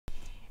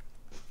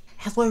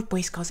Hello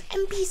boys, girls,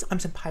 and bees, I'm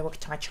Senpai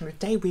Taichung.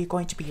 Today we're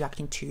going to be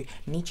reacting to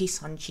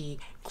Nijisanji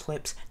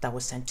clips that were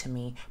sent to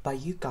me by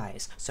you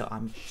guys. So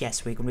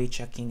yes, we're going to be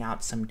checking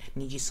out some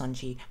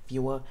Nijisanji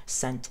viewer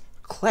sent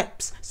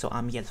clips. So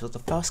yeah, so the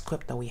first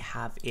clip that we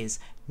have is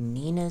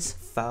Nina's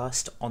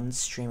first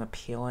on-stream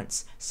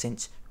appearance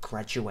since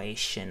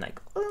graduation.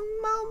 Like,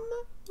 oh,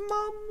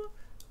 mom.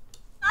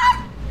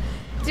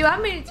 Do you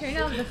want me to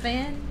turn off the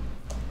fan?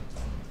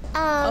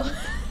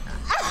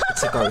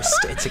 It's a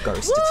ghost. It's a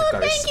ghost. Woo, it's a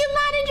ghost. Thank you,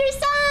 manager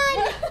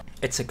son.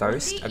 It's a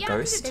ghost. A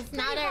ghost. It's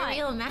not a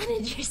real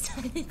manager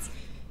son. It's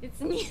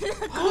Nina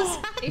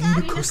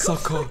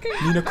Kosaka.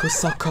 Nina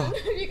Kosaka. I don't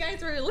know if you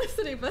guys were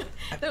listening, but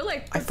they're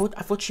like. I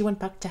thought she went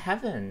back to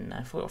heaven.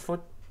 I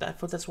thought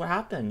that's what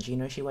happened. You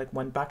know, she like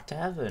went back to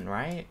heaven,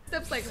 right?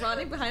 Steps like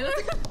running behind us.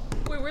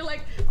 We're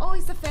like, oh,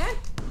 he's a fan.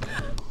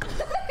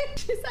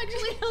 She's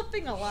actually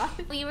helping a lot.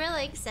 We were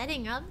like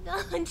setting up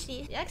though, and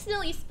she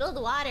accidentally spilled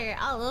water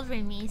all over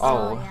me. So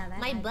oh.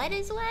 My butt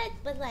is wet,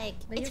 but like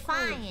it's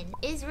fine.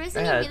 Is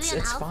Rosemi yeah, really an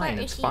alpha, fine,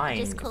 or is she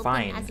just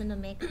coping as an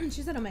omega?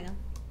 She's an omega.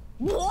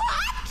 What?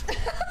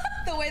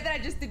 The way that I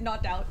just did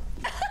not doubt.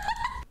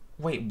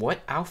 Wait,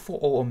 what? Alpha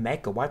or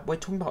omega? Why are we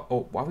talking about?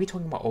 Oh, why are we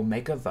talking about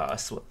omega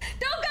verse? Don't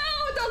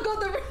go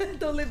the room.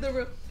 Don't leave the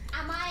room.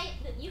 Am I?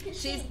 You can.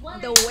 She's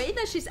the way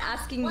that she's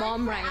asking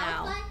mom right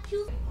now.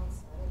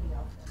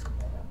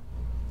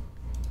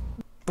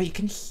 But you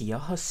can hear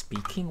her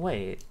speaking.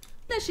 Wait.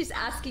 That she's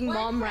asking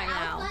mom right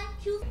now.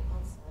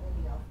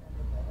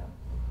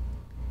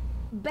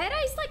 Beta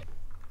is like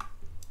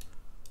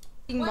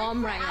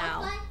mom right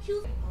now.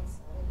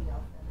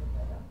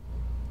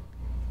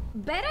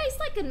 Beta is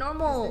like a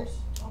normal.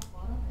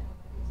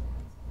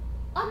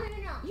 Oh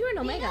no. You're an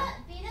omega.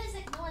 Beta is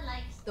like more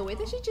like. The way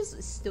that she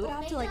just stood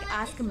out to like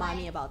ask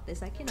mommy about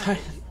this, I cannot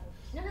believe.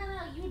 No.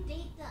 You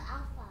date the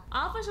alpha.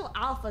 Alphas are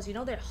alphas. You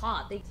know they're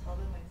hot. They.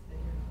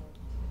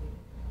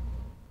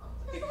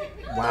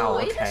 Wow. The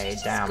way Okay. that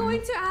she's Damn. just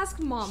going to ask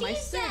mom. I She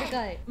swear to said,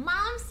 God.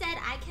 Mom said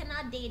I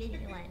cannot date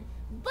anyone.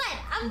 But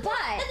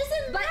that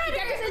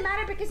doesn't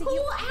matter because who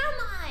am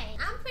I?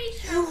 I'm pretty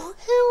sure.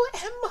 Who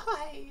am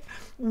I?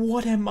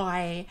 What am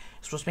I?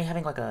 Supposed to be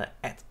having like a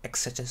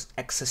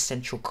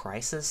existential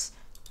crisis.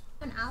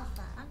 An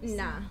alpha.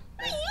 Nah.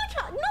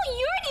 No,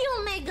 you're the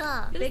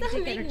omega. Big Does that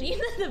dick make energy.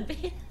 Nina the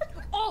beta?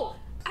 Oh,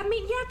 I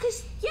mean,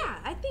 yeah,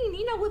 I think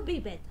Nina would be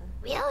better.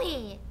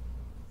 Really?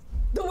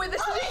 The way that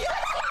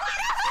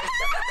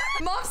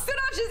mom stood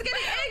up, she's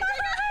getting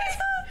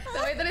angry. The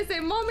way that I say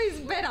mommy's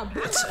better.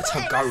 It's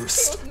a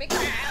ghost.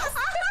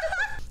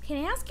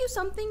 Can I ask you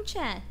something,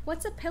 Chad?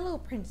 What's a pillow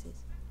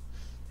princess?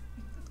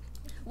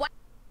 What?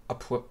 A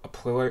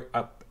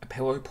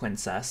pillow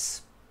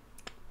princess.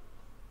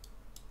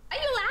 Are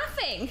you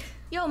laughing?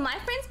 Yo, my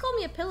friends call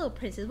me a pillow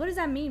princess. What does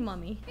that mean,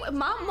 mommy?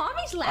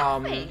 Mommy's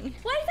laughing.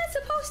 What is that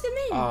supposed to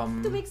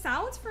mean? To make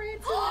sounds for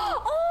it?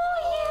 Oh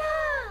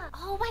yeah.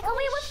 Oh my god,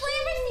 wait, what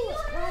flavor do you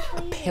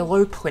want?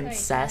 Pillow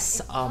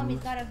princess. Mommy's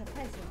got us a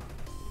present.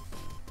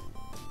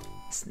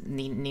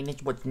 Nina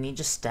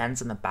just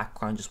stands in the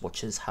background, just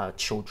watches her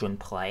children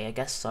play. I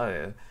guess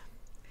so.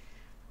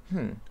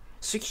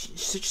 So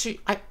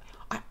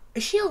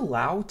is she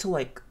allowed to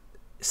like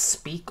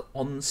speak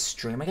on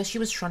stream? I guess she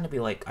was trying to be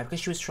like. I guess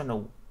she was trying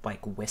to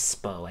like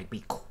whisper, like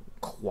be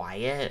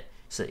quiet,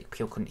 so that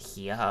people couldn't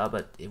hear her,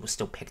 but it was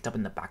still picked up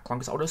in the background.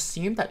 Because I would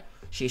assume that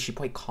she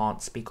probably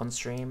can't speak on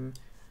stream,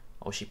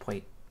 or she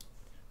probably.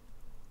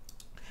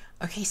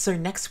 Okay, so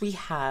next we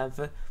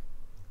have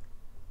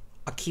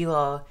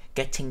Akira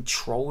getting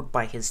trolled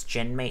by his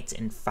gen mates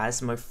in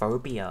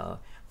Phasmophobia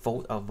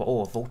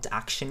Volt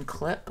action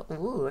clip.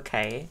 Ooh,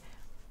 okay.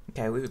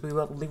 Okay,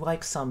 we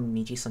like some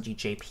Nijisanji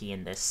JP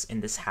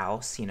in this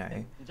house, you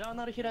know.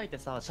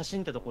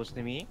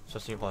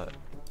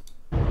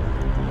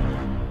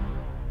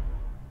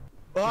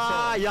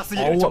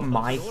 Oh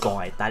my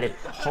god, that is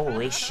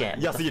holy shit.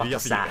 What the fuck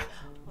is that?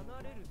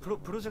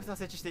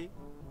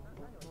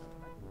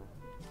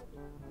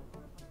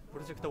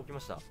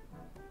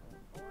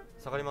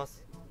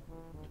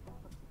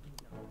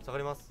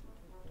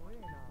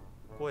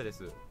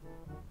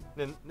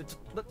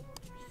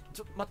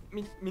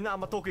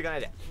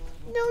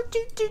 No,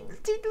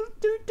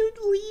 don't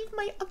leave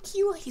my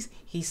Akira.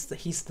 He's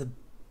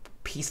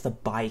the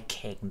bi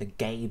king, the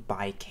gay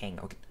bi king.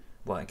 Okay,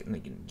 well,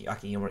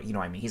 you know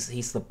what I mean.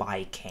 He's the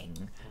bi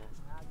king.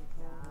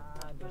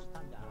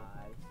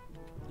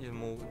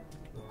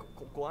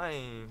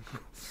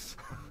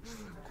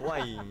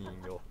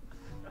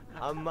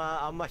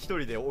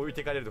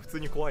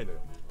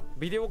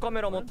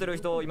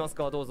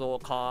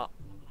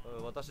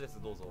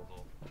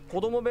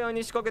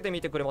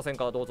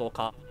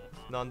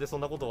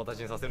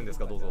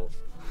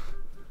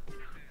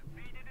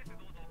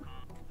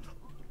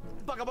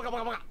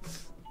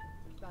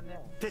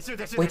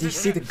 Wait, did you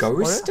see the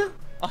ghost?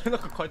 なん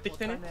か帰ってき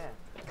てね。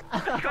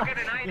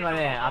今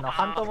ね、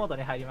ハントモード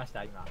に入りまし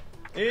た今。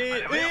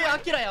ア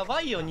キラや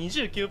ばいよ。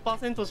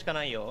29% しか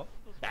ないよ。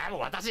もう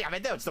私や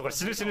めてよ。ちょっとこれ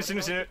死ぬ。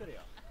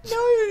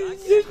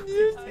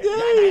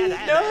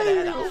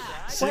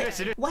死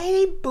Why are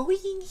they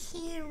bullying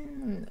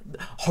him?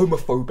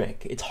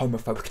 Homophobic. It's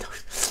homophobic.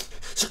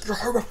 You're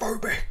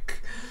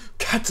homophobic.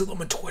 Cancel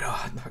them on Twitter.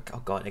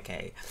 Oh god,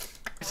 okay.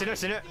 死ぬ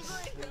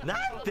な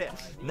んで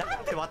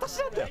私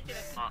なんだよ。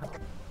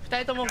二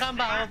人ともガン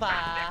バーオー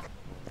バ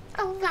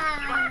ー。オーバ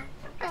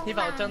ー。リ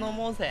バお茶飲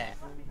もうぜ。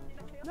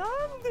なん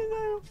でだ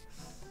よ。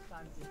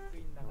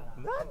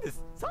なんで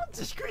産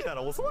地低いな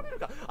ら襲われる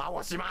か。あ、も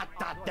うしまっ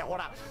たってほ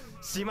ら。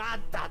しまっ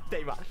たって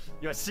今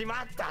し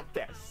まったっ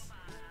て。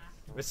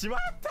しまっ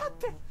たっ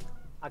て。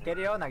開け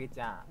るよなぎ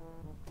ちゃん。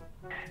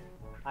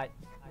はい。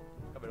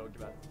カメラ置き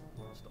ます。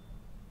ちょ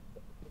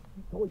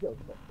っと。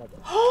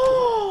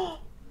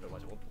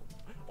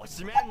お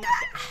しめんなって。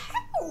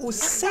Oh,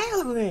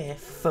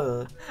 Salif!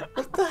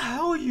 What the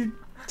hell you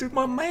do?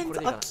 My man's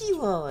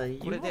Akira!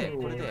 これで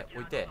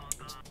置いて。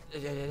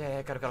い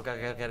や、カル。I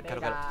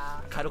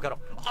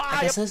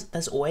guess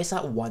there's always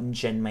that one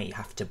genmate you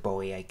have to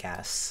bully, I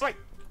guess.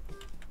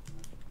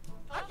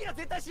 アキラ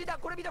絶対死んだ。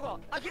これ見とこ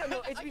う。アキラ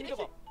の HP 見と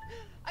こ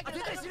う。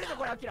絶対死ぬぞ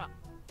これアキラ。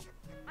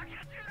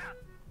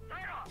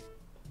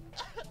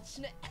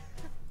死ね。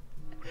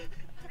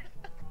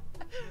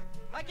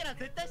アキラ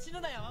絶対死ぬ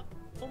なよ。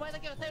お前だ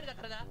けは頼りだ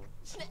からな。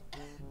死ね。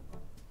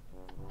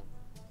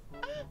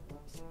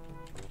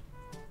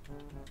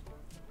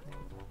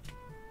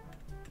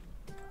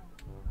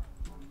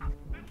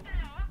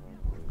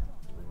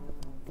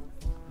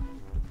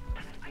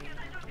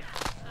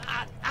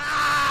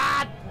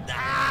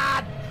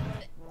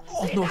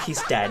Oh no,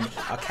 he's dead.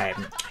 Okay,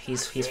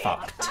 he's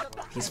fucked.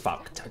 He's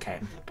fucked.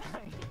 Okay.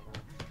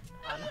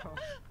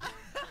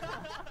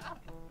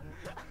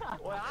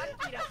 おい、ア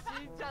キラ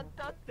死んじゃっ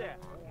たって。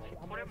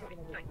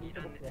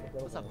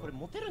さ、これ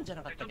モテるんじゃ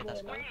なかったっけ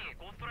確か。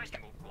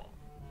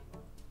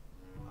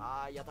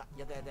あー、やだ。こ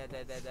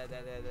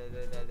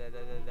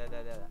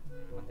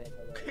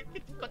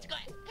っち来い。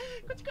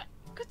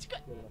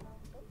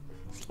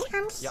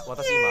いや、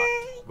私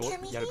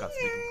今やるから続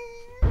いて。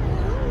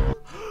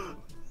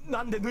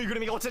なんでぬいぐる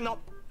みが落ちるの？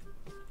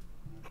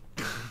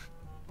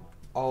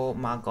 Oh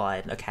my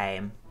god,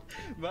 okay.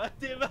 待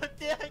て、ア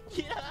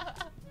キラ。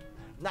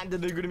なんで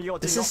ぬいぐるみが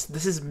落ちるの？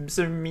 This is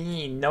so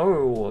mean.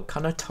 No,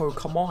 Kanato,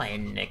 come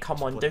on,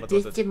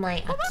 don't take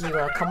my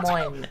Akira, come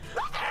on.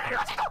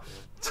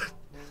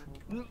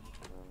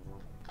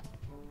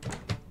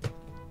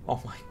 Oh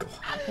my god.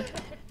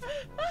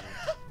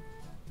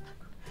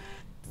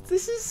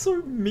 This is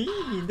so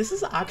mean. This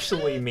is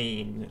actually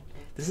mean.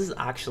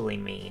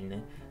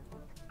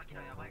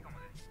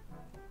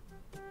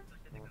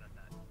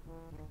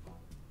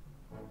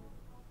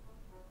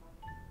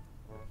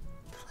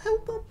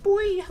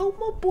 Help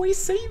my boy,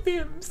 save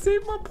him,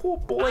 save my poor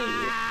boy.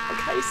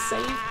 Okay,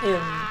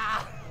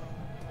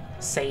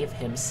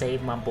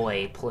 save my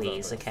boy,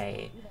 please,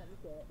 okay.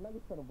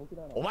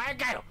 お前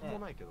かよ。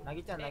な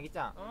ぎちゃん、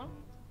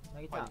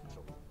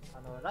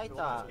ライ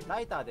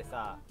ターで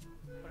さ、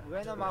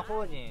上の魔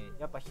法陣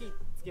やっぱ火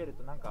つける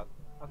となんか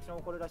アクション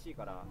起こるらしい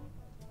から。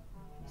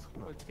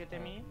これつけて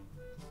み？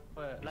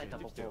これライタ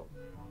ーここ。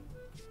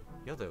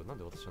やだよ、なん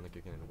で私やんなきゃ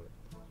いけないのこれ。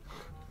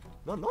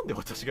なんで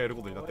私がやる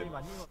ことになってる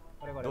の？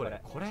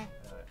これ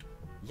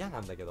嫌な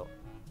んだけど。こ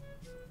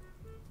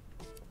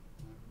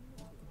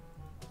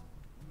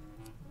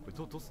れ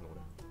どうすんのこ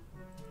れ？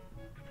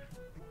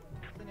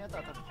普通にやった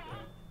ら多分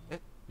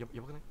や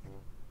ばくない？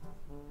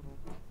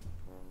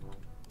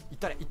いっ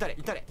たれ。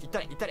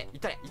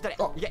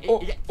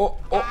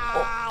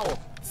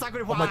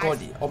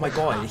Oh my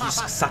god, he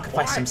just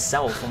sacrificed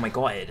himself. Oh my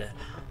god.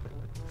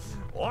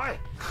 おい。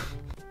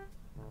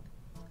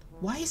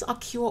 Why is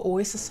Akira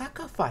always a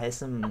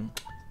sacrifice? I mean,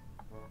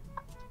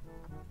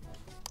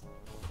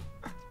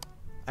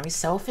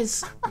 Self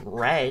is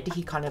red.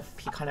 He kind of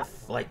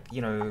like,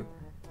 you know,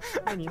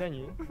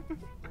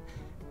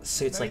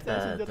 suits like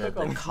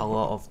the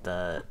color of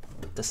the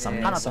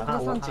summoning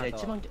circle.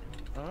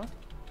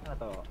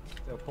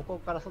 ここ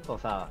から外を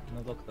さ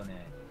覗くと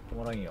ねお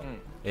もろいんよ。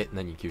え、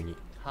何急に？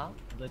は？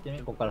覗いてみ、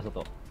ここから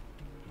外。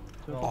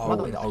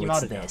Oh,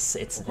 it's this.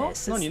 It's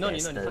this. 何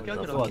The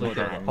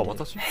あ、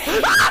私？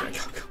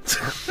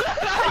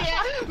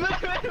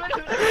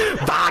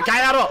バカ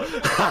野郎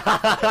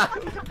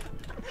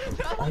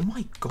Oh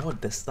my god,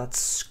 that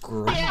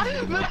scream.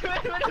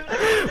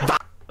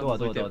 どう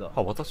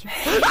あ、私？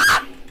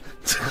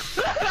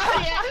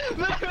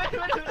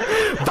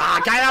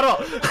バカ野郎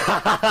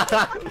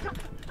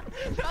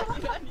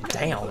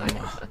Damn.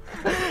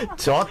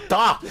 ちょっと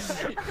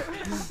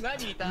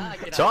何いた？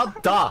ちょっ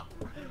と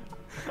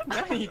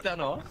何いた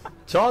の？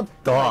ちょっ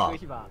と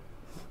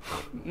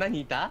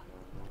何いた？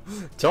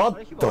ちょっ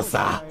と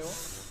さ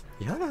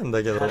嫌なん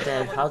だけど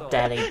How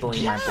dare they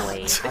bully my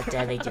boy? How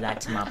dare they do that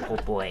to my poor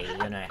boy?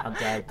 You know, how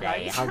dare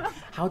they? How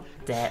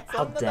dare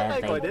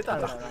they?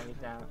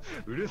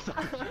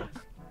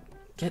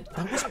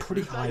 That was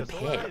pretty high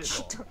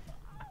pitched.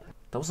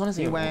 That was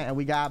honestly and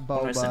we got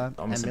Boba.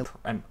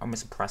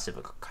 Almost impressive.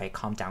 Okay,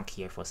 calm down,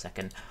 Kyo, for a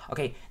second.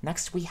 Okay,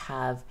 next we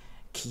have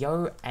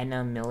Kyo,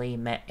 Enna, Millie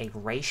met a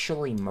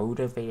racially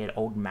motivated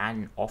old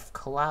man off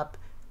collab.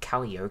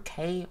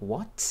 Karaoke?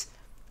 What?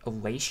 A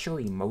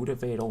racially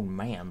motivated old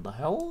man. The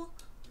hell?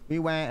 We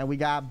went and we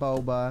got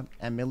boba,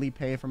 and Millie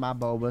paid for my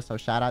boba, so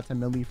shout out to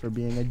Millie for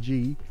being a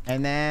G.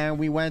 And then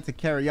we went to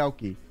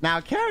karaoke.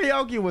 Now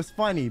karaoke was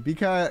funny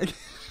because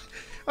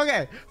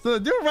okay, so the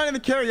dude running the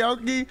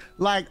karaoke,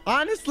 like,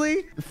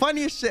 honestly,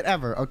 funniest shit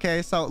ever.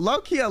 Okay, so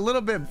low-key a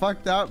little bit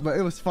fucked up, but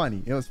it was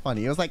funny. It was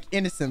funny. It was like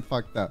innocent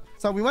fucked up.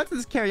 So we went to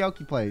this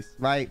karaoke place,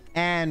 right?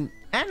 And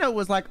Enna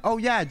was like, oh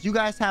yeah, do you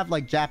guys have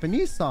like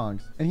Japanese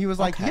songs? And he was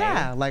like,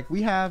 yeah, like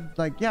we have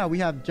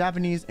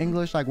Japanese,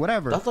 English, like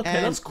whatever. That's okay,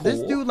 and that's cool.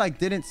 This dude like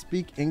didn't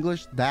speak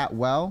English that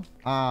well.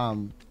 I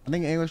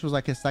think English was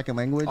like his second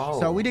language.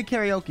 So we did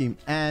karaoke,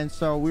 and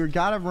so we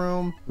got a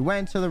room, we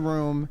went into the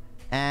room,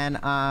 and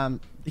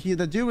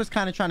the dude was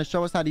kind of trying to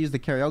show us how to use the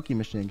karaoke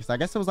machine, because I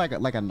guess it was like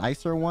a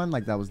nicer one,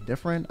 like that was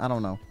different. I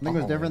don't know. I think it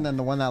was different than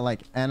the one that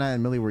like Enna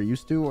and Millie were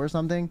used to or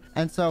something.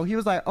 And so he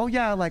was like, oh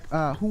yeah, like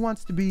who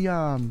wants to be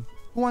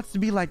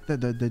like the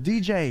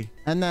DJ?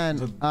 And then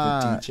the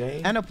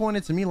DJ? Enna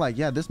pointed to me like,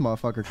 yeah, this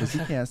motherfucker, because he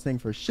can't sing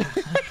for shit.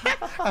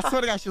 I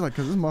swear to God, she's like,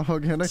 because this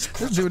motherfucker, this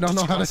dude don't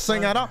know how to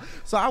sing at all.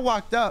 So I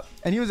walked up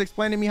and he was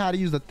explaining to me how to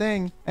use the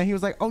thing, and he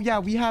was like, oh yeah,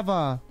 we have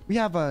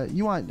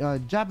you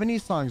want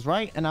Japanese songs,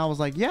 right? And I was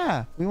like,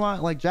 yeah, we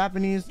want like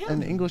Japanese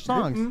and English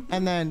songs.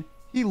 And then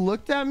he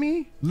looked at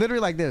me literally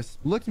like this,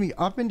 looked me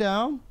up and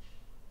down.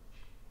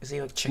 Is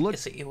he like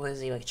was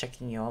he like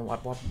checking you on?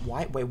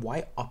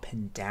 Why up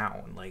and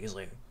down? Like, is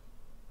like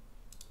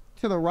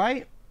to the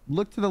right,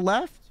 looked to the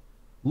left,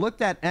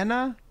 looked at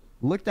Enna,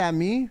 looked at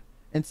me,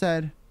 and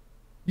said,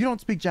 you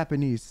don't speak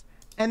Japanese.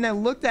 And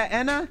then looked at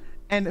Enna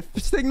and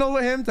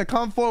signaled him to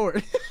come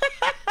forward.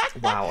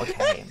 Wow,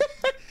 okay.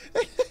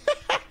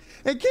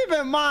 And keep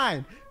in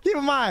mind,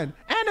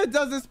 Enna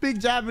doesn't speak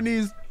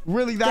Japanese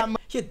really that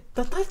much. Yeah,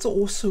 that's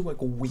also like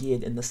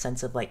weird in the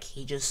sense of like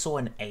he just saw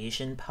an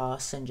Asian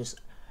person, just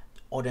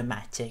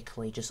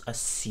automatically just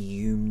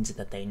assumed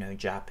that they know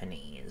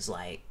Japanese.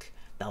 Like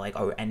they're like,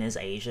 oh, Enna's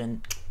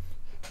Asian,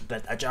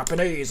 but they're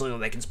Japanese, like,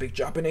 they can speak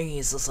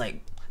Japanese. It's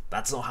like,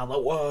 that's not how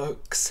that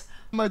works.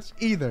 Much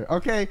either,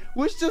 okay?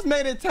 Which just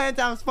made it 10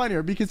 times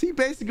funnier, because he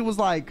basically was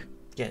like,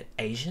 yeah,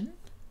 Asian?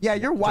 Yeah,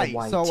 you're white.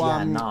 So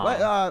yeah,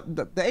 nah.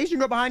 the Asian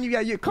girl behind you,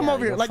 yeah, come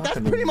over here. Like,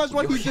 that's pretty much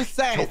what he just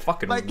said. You're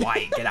fucking like,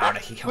 white. Get out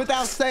of here.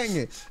 Without saying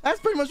it.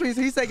 That's pretty much what he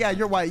said. He said, yeah,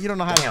 you're white. You don't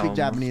know how to speak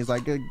Japanese.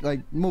 Like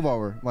move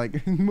over.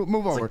 Like,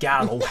 move over. Like, get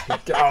out of the way.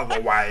 Get out of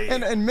the way.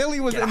 And Millie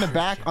was in the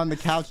back on the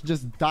couch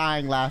just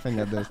dying laughing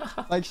at this.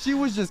 Like, she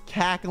was just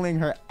cackling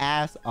her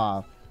ass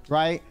off,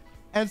 right?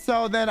 And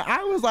so then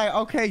I was like,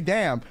 okay,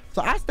 damn.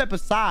 So I step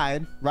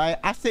aside, right?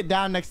 I sit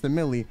down next to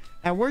Millie,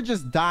 and we're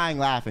just dying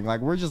laughing. Like,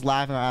 we're just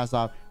laughing our ass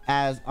off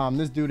as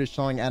this dude is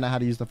showing Enna how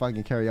to use the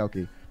fucking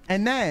karaoke.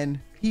 And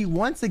then he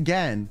once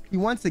again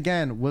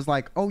was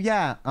like, oh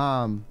yeah,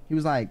 he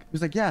was like,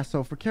 yeah,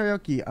 so for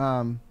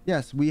karaoke,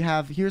 yes, we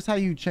have, here's how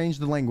you change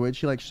the language.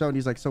 He like showed,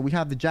 he's like, so we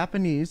have the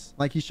Japanese,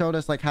 like he showed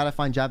us like how to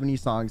find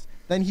Japanese songs.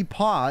 Then he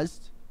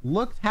paused,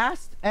 looked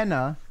past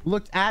Enna,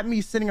 looked at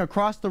me sitting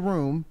across the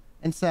room,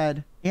 and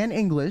said, in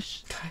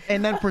English,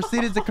 and then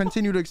proceeded to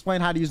continue to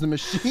explain how to use the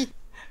machine.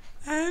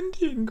 And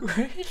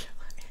English.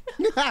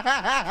 He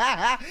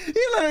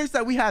literally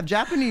said, we have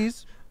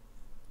Japanese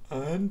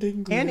and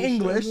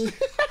English.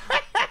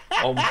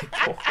 Oh my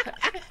god.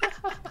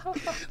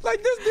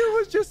 Like, this dude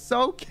was just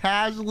so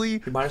casually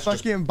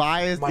fucking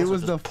biased. It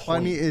was the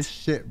funniest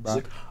shit,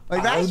 bro.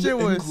 Like, that shit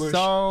was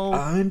so,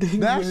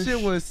 that shit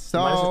was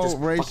so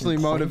racially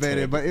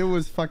motivated, but it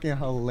was fucking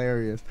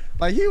hilarious.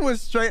 Like, he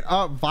was straight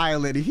up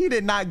violent. He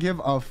did not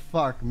give a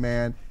fuck,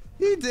 man.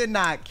 He did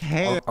not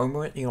care.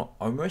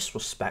 Almost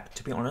respect,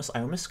 to be honest. I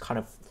almost kind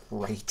of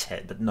rate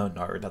it, but no,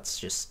 that's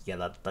just,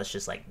 yeah, that's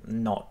just like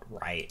not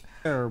right.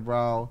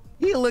 Bro,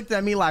 he looked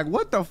at me like,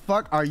 what the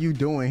fuck are you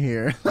doing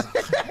here?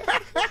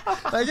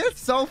 Like,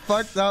 it's so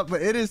fucked up,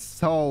 but it is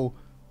so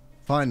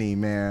funny,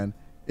 man.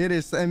 It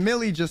is. And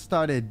Millie just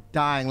started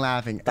dying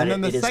laughing. But and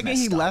then the second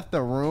he left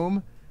the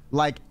room,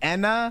 like,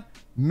 Enna,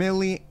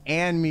 Millie,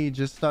 and me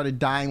just started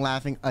dying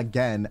laughing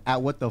again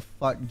at what the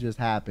fuck just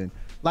happened.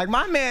 Like,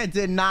 my man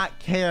did not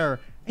care.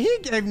 He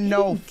gave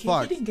no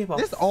fuck.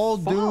 This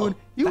old dude,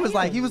 he was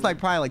like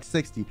probably like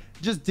 60.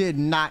 Just did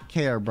not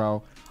care,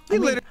 bro. I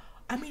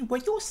mean,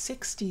 when you're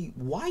 60,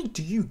 why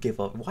should you give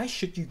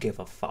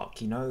a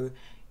fuck, you know?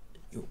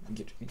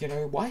 You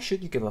know, why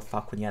should you give a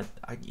fuck when you're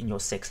in your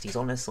 60s?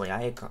 Honestly,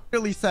 I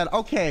really said,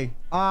 okay,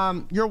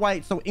 you're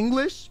white, so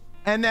English,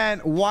 and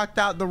then walked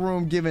out the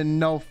room giving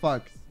no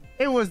fucks.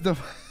 It was the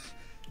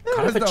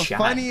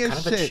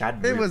funniest shit.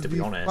 It was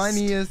the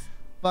funniest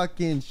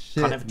fucking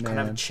shit, man.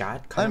 Kind of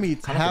Chad. Let me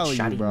tell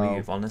you, bro.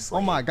 Move, honestly.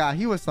 Oh my god,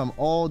 he was some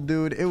old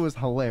dude. It was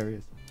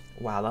hilarious.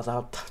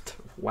 Wow,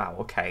 wow.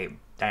 Okay,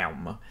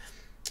 damn.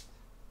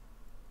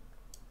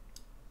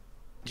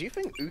 Do you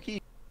think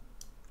Uki?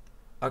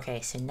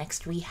 Okay, so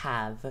next we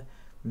have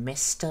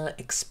Mysta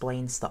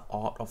explains the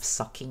art of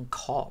sucking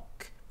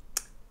cock.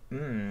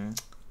 This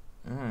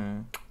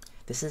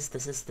is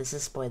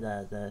for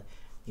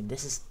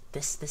this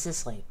this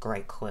is like a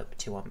great clip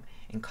to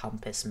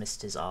encompass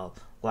Mysta's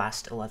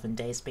last 11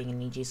 days being in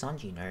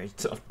Nijisanji, you know,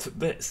 to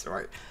this,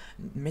 right?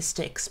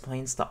 Mysta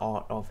explains the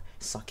art of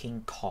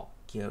sucking cock,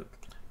 you know,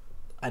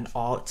 an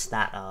art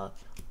that I'm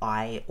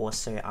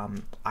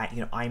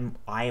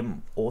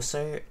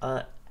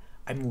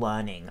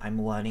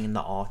learning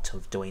the art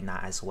of doing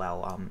that as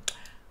well.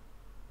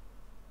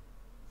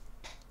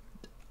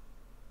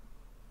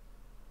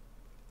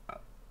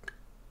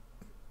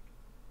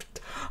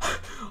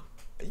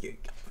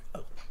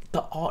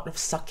 The art of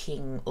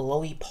sucking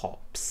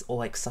lollipops, or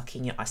like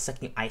sucking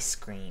ice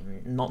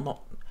cream, not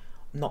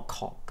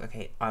cock,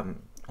 okay,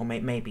 or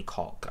maybe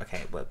cock,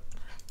 okay, but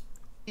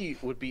You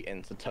would be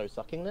into toe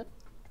sucking then?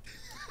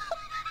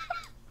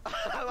 Yo,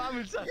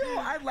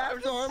 I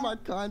laughed so hard my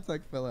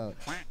contact fell out.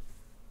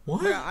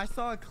 what? Yeah, I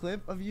saw a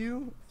clip of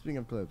you, speaking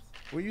of clips,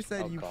 where you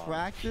said you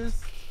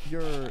practiced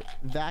your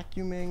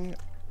vacuuming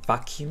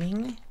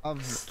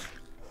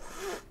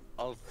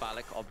of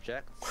phallic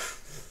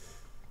objects.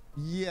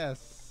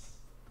 Yes.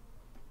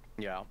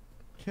 Yeah.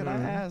 Can I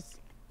ask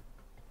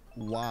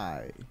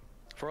why?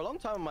 For a long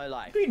time in my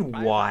life, What do you mean,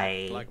 I've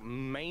why? had, like,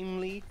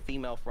 mainly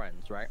female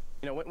friends, right?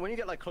 You know, when you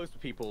get like close to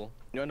people,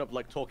 you end up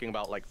like talking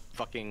about like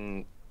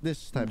fucking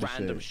This type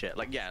random of shit. shit.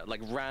 Like, yeah,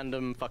 like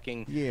random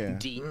fucking Yeah.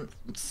 deep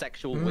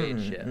sexual weird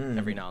shit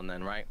every now and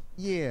then, right?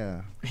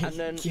 Yeah. And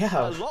then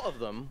Yeah. a lot of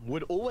them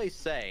would always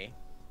say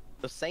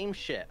the same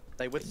shit.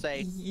 They would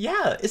say,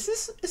 Yeah, is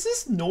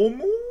this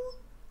normal?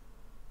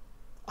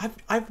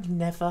 I've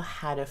never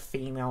had a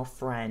female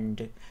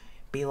friend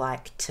be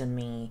like to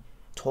me,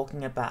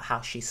 talking about how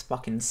she's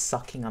fucking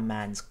sucking a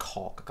man's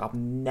cock. I've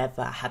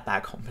never had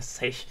that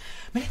conversation.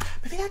 Maybe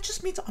that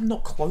just means I'm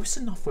not close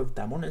enough with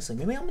them, honestly.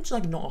 Maybe I'm just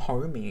like not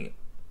homey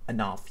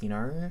enough, you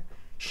know?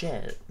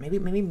 Shit. Maybe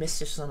Miss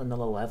just on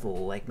another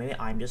level. Like maybe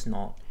I'm just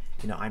not,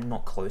 you know, I'm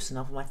not close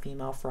enough with my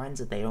female friends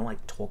that they don't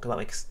like talk about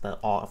like the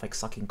art of like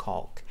sucking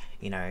cock,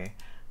 you know?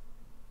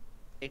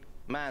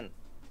 man,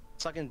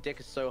 sucking dick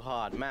is so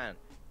hard, man.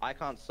 I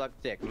can't suck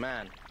dick,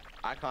 man.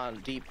 I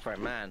can't deep throat,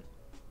 man.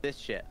 This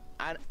shit.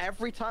 And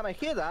every time I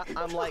hear that,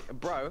 I'm like,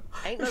 bro,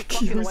 ain't no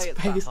fucking way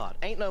it's that hard.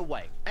 Ain't no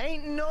way.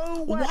 Ain't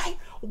no way.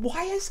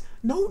 Why is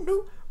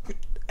no?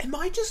 Am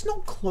I just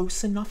not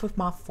close enough with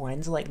my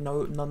friends? Like,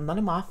 none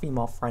of my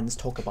female friends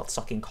talk about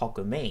sucking cock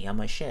with me. I'm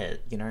like,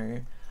 shit, you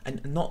know.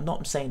 And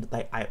not saying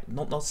that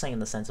not saying in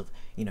the sense of,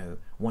 you know,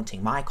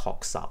 wanting my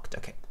cock sucked.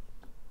 Okay.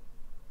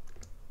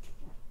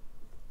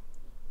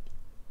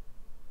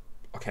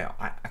 Okay.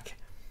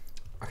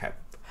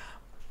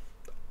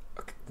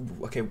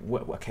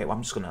 Well,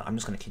 I'm just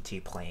gonna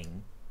continue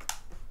playing.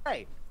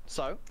 Hey,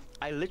 so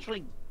I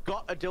literally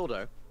got a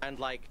dildo, and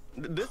like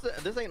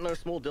this ain't no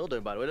small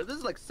dildo, by the way. This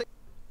is like six.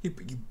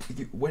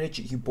 Where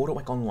did you bought it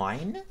like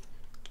online?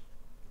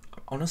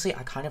 Honestly,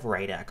 I kind of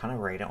rate it.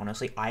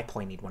 Honestly, I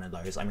probably need one of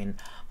those. I mean,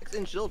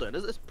 6-inch dildo.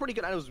 It's pretty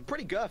good, and it was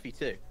pretty girthy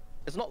too.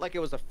 It's not like it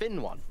was a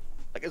thin one.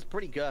 Like it's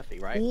pretty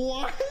girthy, right?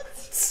 What?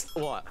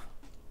 What?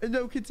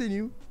 No,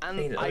 continue.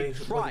 And I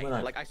tried.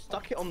 Like I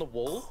stuck it on the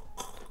wall.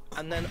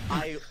 And then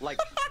I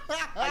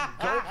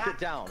gulped it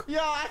down. Yo,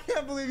 I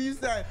can't believe you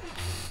said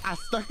I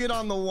stuck it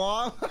on the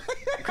wall.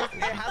 Because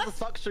it has a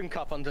suction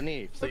cup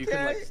underneath, so you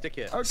can like stick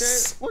it. Okay,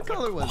 what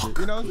color was it?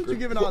 You know, since you're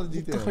giving all the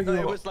details. No,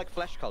 it was like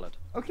flesh colored.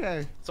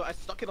 Okay. So I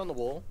stuck it on the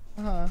wall.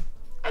 And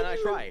I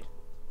tried,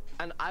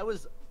 and I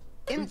was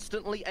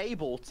instantly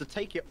able to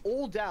take it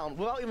all down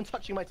without even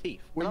touching my teeth.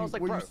 And I was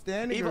like, were bro, you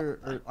standing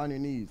or on your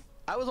knees?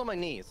 I was on my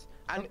knees.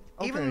 And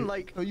okay. even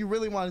like, so you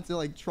really wanted to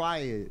like try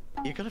it?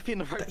 You gotta be in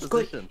the right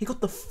position. You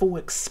got the full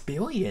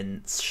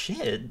experience.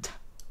 Shit.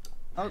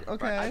 Oh,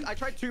 okay. Right, I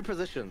tried 2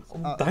 positions.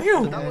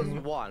 Damn. So that was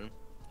one.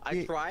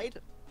 I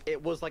tried.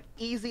 It was like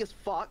easy as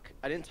fuck.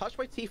 I didn't touch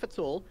my teeth at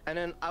all. And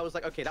then I was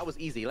like, okay, that was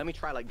easy. Let me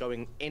try like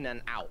going in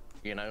and out.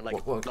 You know, like.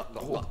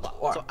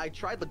 So I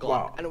tried the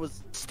glove, and it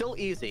was still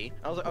easy.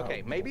 I was like,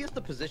 okay, maybe it's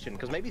the position,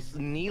 because maybe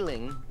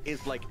kneeling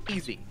is like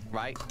easy,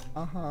 right?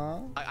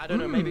 I don't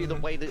know. Maybe the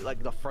way that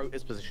like the throat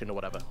is positioned or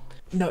whatever.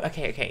 No,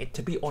 okay.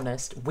 To be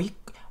honest,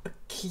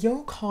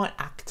 Kyo can't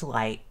act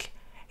like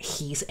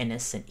he's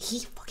innocent.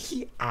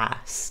 He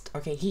asked.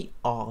 Okay, he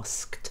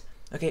asked.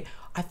 Okay,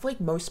 I feel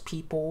like most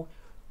people,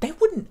 they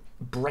wouldn't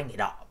bring it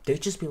up. They'd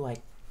just be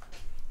like,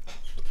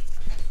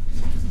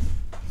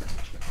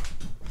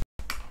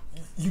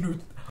 you know,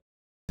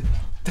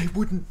 they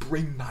wouldn't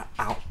bring that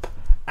up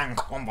in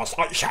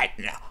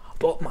conversation.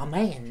 But my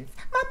man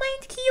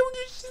Kyo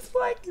is just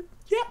like,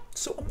 yeah.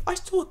 So I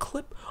saw a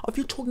clip of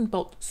you talking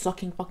about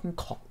sucking fucking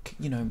cock,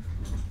 you know,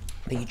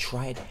 that you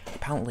tried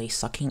apparently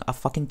sucking a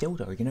fucking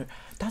dildo, you know.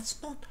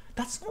 That's not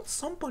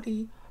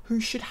somebody who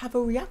should have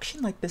a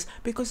reaction like this,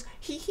 because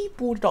he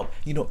brought it up.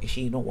 You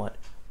know what?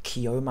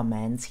 Kyo, my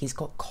man's, he's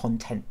got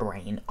content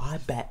brain. I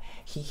bet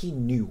he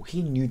knew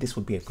this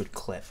would be a good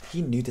clip.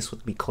 He knew this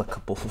would be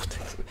clickable.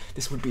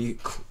 This would be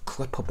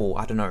clippable.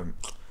 I don't know.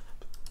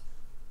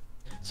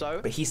 So,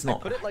 but he's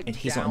not, and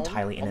he's not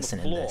entirely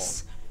innocent in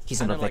this.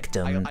 He's not a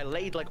victim. I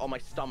laid like on my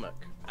stomach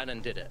and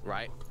then did it,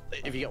 right?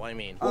 If you get what I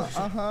mean.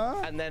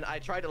 And then I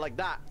tried it like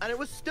that, and it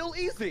was still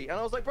easy. And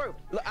I was like, bro,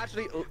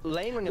 actually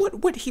laying on your.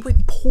 What he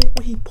like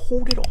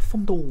pulled it off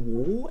from the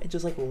wall and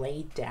just like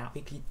laid down.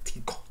 He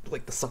got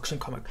like the suction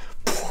comic,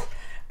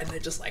 and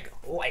then just like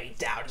laid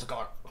down, just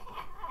going.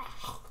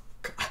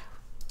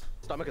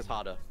 Stomach is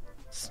harder.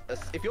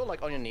 If you're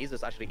like on your knees,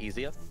 it's actually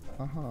easier.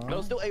 But I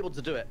was still able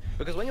to do it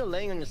because when you're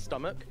laying on your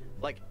stomach,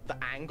 like the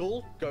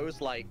angle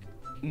goes like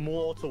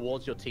more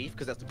towards your teeth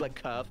because that's like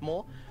curved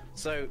more.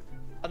 So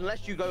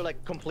unless you go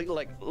like completely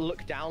like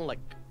look down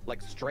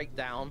like straight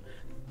down,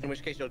 in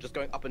which case you're just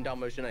going up and down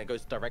motion and it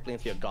goes directly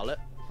into your gullet.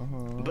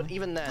 But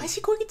even then, why is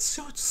he going into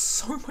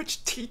so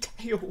much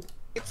detail?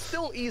 It's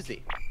still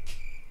easy.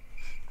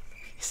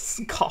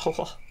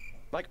 Scarle.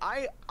 Like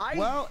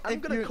I'm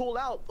gonna call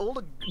out all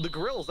the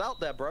grills out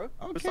there, bro.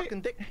 Okay. With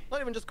sucking dick, not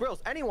even just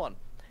grills, anyone.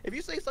 If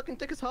you say sucking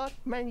dick is hard,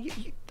 man,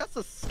 that's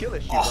a skill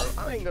issue, bro.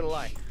 I ain't gonna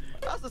lie.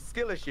 That's a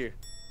skill issue.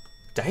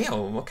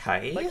 Damn,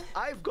 okay. Like,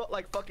 I've got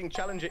like fucking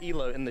Challenger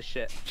Elo in this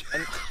shit.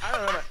 And I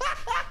don't know.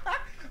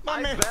 My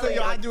man said,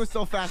 yo, I do it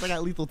so fast, I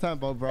got lethal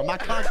tempo, bro. My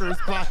conqueror is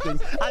blocking.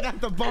 I got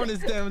the bonus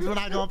damage when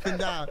I go up and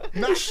down.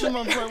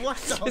 Maximum, bro, what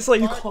the It's like,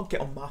 you can't get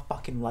on my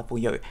fucking level,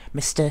 yo.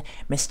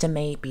 Mr.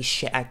 may be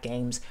shit at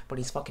games, but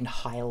he's fucking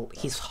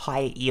he's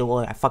high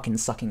elo at fucking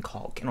sucking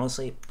cock. And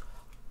honestly,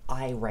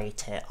 I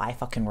rate it. I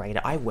fucking rate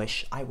it. I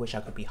wish I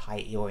could be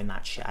high elo in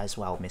that shit as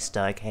well,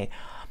 Mysta, okay?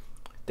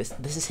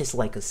 This is his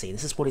legacy.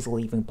 This is what he's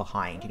leaving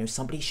behind. You know,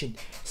 somebody should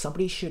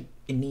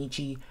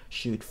Niji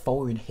should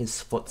follow in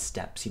his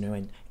footsteps, you know,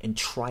 and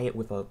try it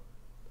with a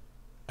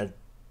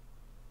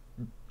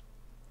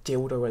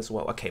dildo as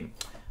well. Okay,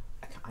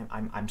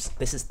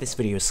 this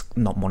video is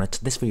not monetized.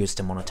 This video is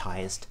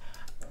demonetized.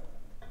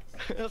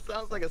 That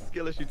sounds like a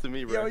skill issue to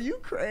me, bro. Yo, you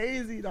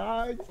crazy,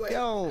 dog.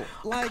 Yo,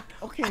 like,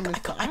 okay,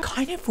 I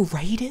kind of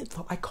rate it,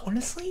 though. I kind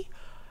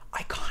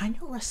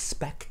of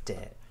respect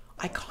it.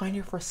 I kind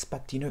of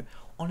respect, you know,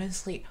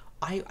 honestly,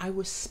 I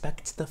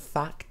respect the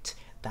fact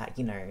that,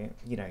 you know,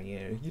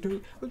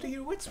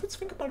 let's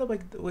think about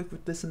it like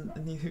with this, and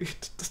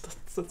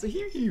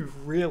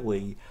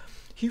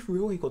he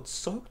really got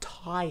so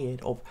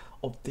tired of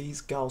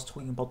these girls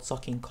talking about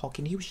sucking cock,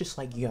 and he was just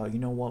like, yo, you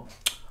know what,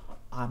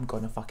 I'm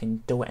gonna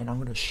fucking do it, and I'm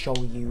gonna show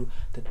you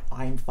that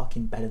I'm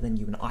fucking better than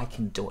you, and I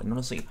can do it. And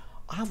honestly,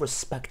 I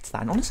respect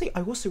that. And honestly,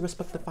 I also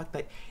respect the fact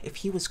that if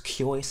he was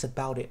curious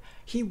about it,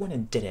 he went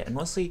and did it. And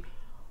honestly,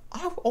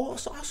 I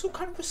also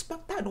kind of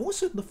respect that. And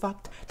also the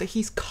fact that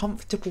he's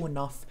comfortable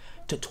enough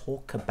to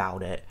talk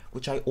about it,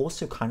 which I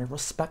also kind of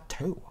respect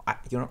too.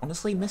 You know,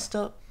 honestly,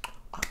 Mysta,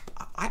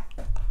 I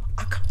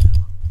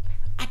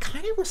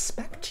kind of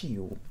respect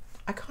you.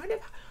 I kind of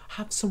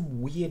have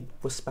some weird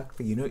respect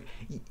for you. You know,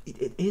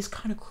 it is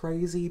kind of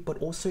crazy, but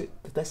also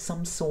there's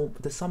some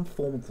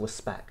form of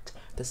respect.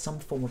 There's some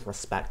form of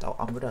respect.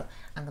 I'm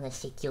gonna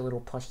shake your little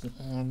pussy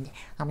hand.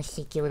 I'm gonna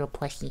shake your little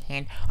pussy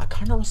hand. I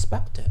kind of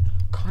respect it.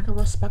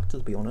 To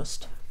be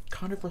honest.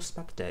 Kind of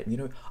respect it. You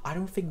know, I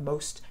don't think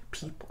most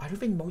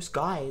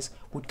guys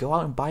would go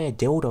out and buy a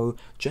dildo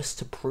just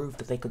to prove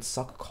that they could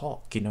suck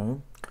cock, you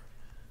know?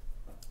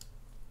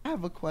 I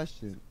have a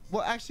question.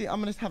 Well, actually, I'm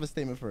gonna have a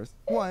statement first.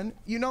 One,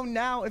 you know,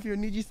 now if your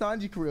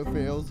Nijisanji career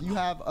fails, you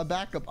have a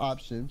backup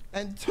option.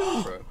 And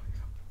two,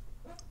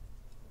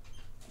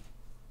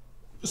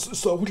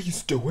 so what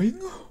he's doing?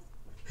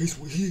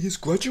 He's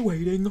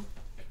graduating.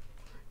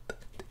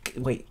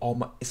 Wait,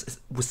 is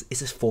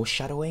this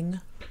foreshadowing?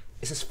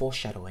 Is this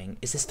foreshadowing?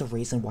 Is this the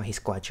reason why he's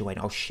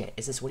graduating? Oh shit,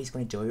 is this what he's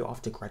gonna do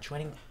after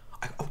graduating?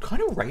 I would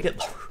kind of rate it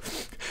though.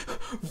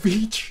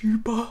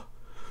 VTuber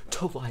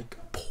to like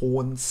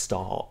porn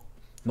star,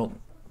 not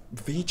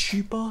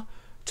VTuber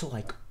to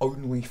like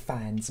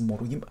OnlyFans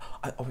model.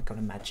 Oh my god,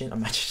 imagine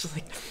just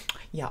like,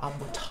 yeah, I'm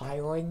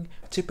retiring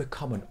to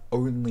become an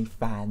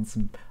OnlyFans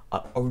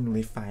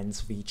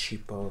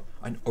VTuber,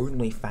 an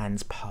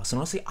OnlyFans person.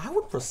 Honestly, I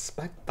would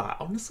respect that.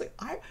 Honestly,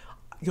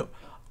 you know,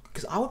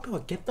 because I would be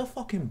like, get the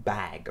fucking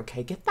bag,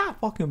 okay? Get that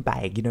fucking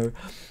bag, you know?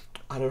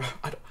 I don't,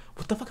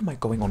 what the fuck am I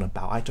going on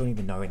about? I don't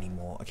even know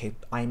anymore, okay?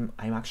 I'm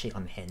actually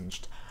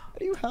unhinged.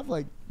 You have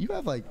like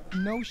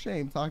no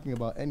shame talking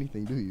about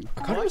anything, do you?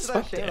 I kind of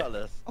respect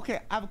it. Okay,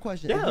 I have a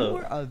question. Yeah. If you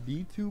were a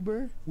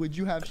VTuber, would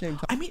you have shame?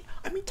 I mean,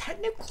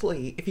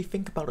 technically, if you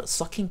think about it,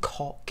 sucking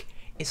cock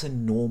is a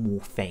normal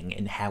thing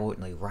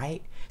inherently,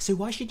 right? So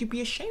why should you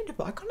be ashamed of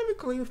it? I kind of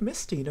agree with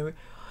Mysta, you know?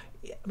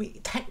 I mean,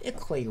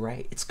 technically,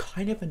 right, it's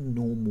kind of a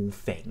normal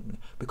thing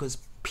because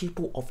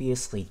people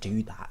obviously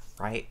do that,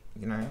 right?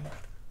 You know?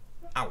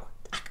 Ow,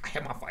 I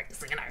hit my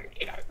face, you know.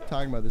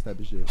 Talking about this type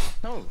of shit.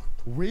 No.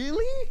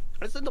 Really?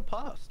 It's in the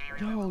past.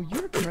 Yo,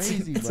 you're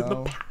crazy, it's bro. in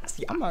the past,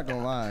 yeah. I'm not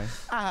gonna lie.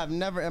 I have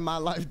never in my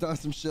life done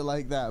some shit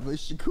like that, but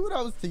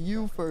kudos to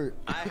you for...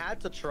 I had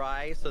to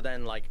try, so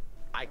then, like,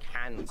 I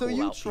can So call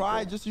you out tried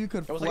people. just so you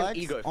could It was flex like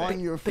an ego on thing.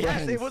 your Yes,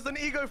 friends. it was an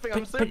ego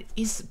thing.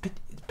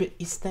 But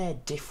is there a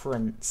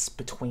difference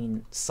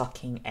between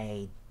sucking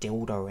a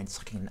dildo and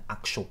sucking an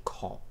actual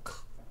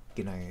cock?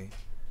 You know,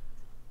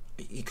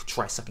 he could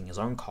try sucking his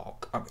own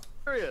cock.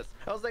 Serious.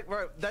 I was like,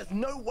 bro, there's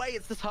no way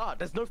it's this hard.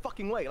 There's no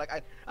fucking way.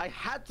 Like, I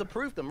had to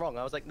prove them wrong.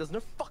 I was like, there's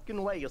no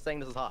fucking way you're saying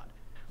this is hard.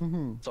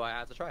 So I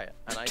had to try it,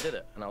 and I did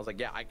it. And I was like,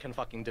 yeah, I can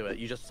fucking do it.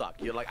 You just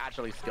suck. You're like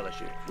actually skill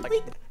issue. Like,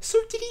 wait, so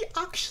did he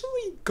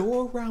actually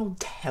go around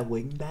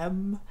telling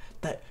them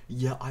that,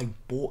 yeah, I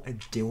bought a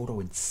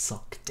dildo and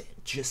sucked it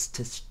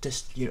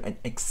just you know, and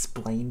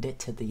explained it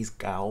to these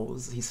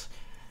girls?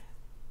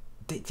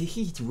 Did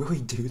he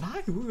really do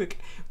that? He really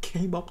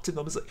came up to them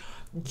and was like,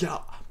 yeah,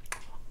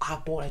 I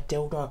bought a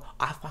dildo,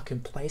 I fucking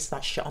placed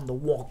that shit on the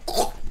wall.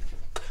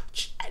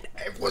 And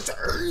it was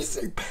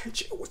easy,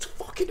 bitch. It was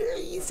fucking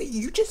easy.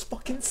 You just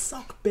fucking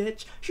suck,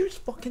 bitch. You just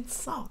fucking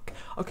suck.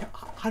 Okay,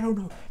 I don't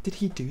know. Did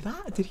he do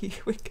that? Did he,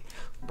 like...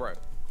 Bro,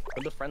 what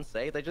did the friends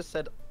say? They just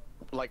said,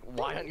 like,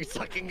 why aren't you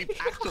sucking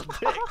actual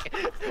dick?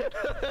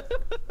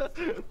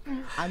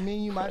 I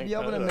mean, you might be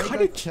able to make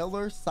a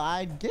killer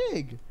side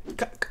gig.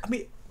 I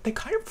mean, they're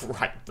kind of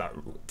right,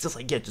 though. It's just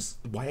like, yeah, just...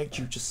 Why aren't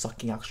you just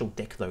sucking actual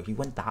dick, though? He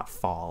went that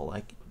far,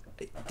 like...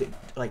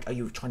 Like, are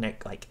you trying to,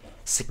 like,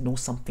 signal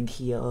something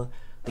here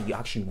that you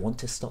actually want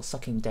to start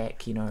sucking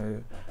dick, you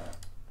know?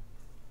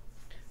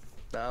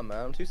 Nah,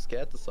 man, I'm too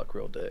scared to suck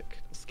real dick.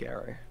 It's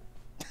scary.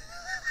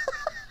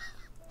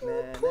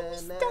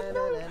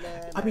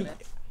 I mean,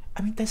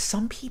 there's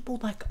some people,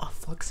 like, are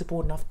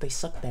flexible enough they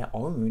suck their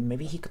own.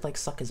 Maybe he could, like,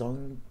 suck his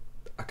own...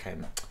 Okay,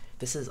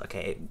 this is...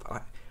 Okay,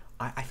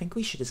 I think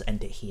we should just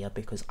end it here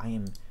because I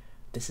am...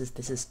 This is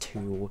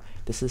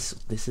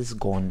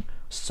gone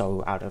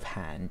so out of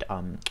hand.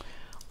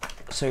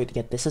 So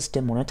yeah, this is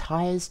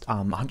demonetized.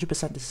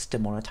 100% this is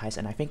demonetized,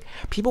 and I think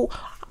people.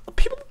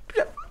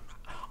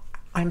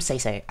 I'm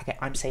Say, okay,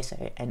 I'm Say,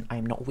 and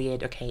I'm not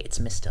weird, okay, it's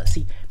Mysta.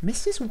 See,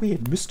 Mysta's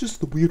weird, Mysta's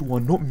the weird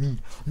one, not me,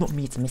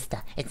 it's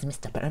Mysta,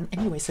 but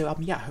anyway, so,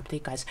 yeah, I hope that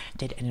you guys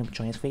did end up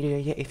enjoying this video.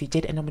 Yeah, if you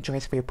did end up enjoying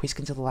this video, please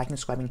consider liking,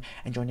 subscribing,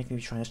 and joining if you're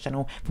trying this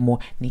channel for more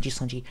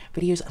Nijisanji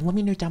videos, and let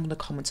me know down in the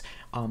comments,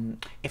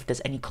 if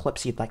there's any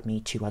clips you'd like me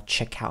to,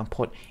 check out and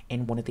put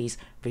in one of these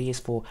videos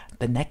for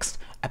the next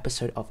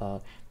episode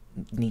of,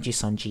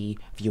 Nijisanji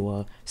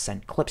viewer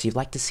sent clips you'd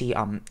like to see.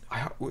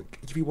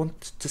 If you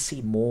want to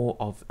see more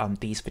of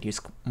these videos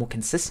more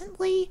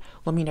consistently,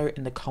 let me know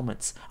in the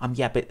comments.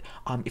 Yeah, but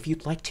if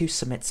you'd like to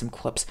submit some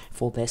clips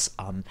for this,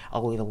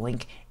 I'll leave a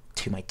link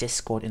to my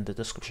Discord in the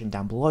description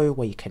down below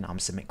where you can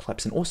submit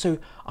clips, and also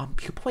you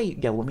could play,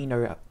 yeah, let me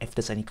know if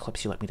there's any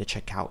clips you'd like me to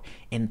check out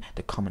in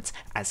the comments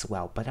as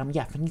well. But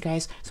yeah, thank you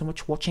guys so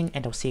much for watching,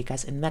 and I'll see you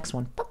guys in the next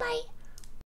one. Bye bye.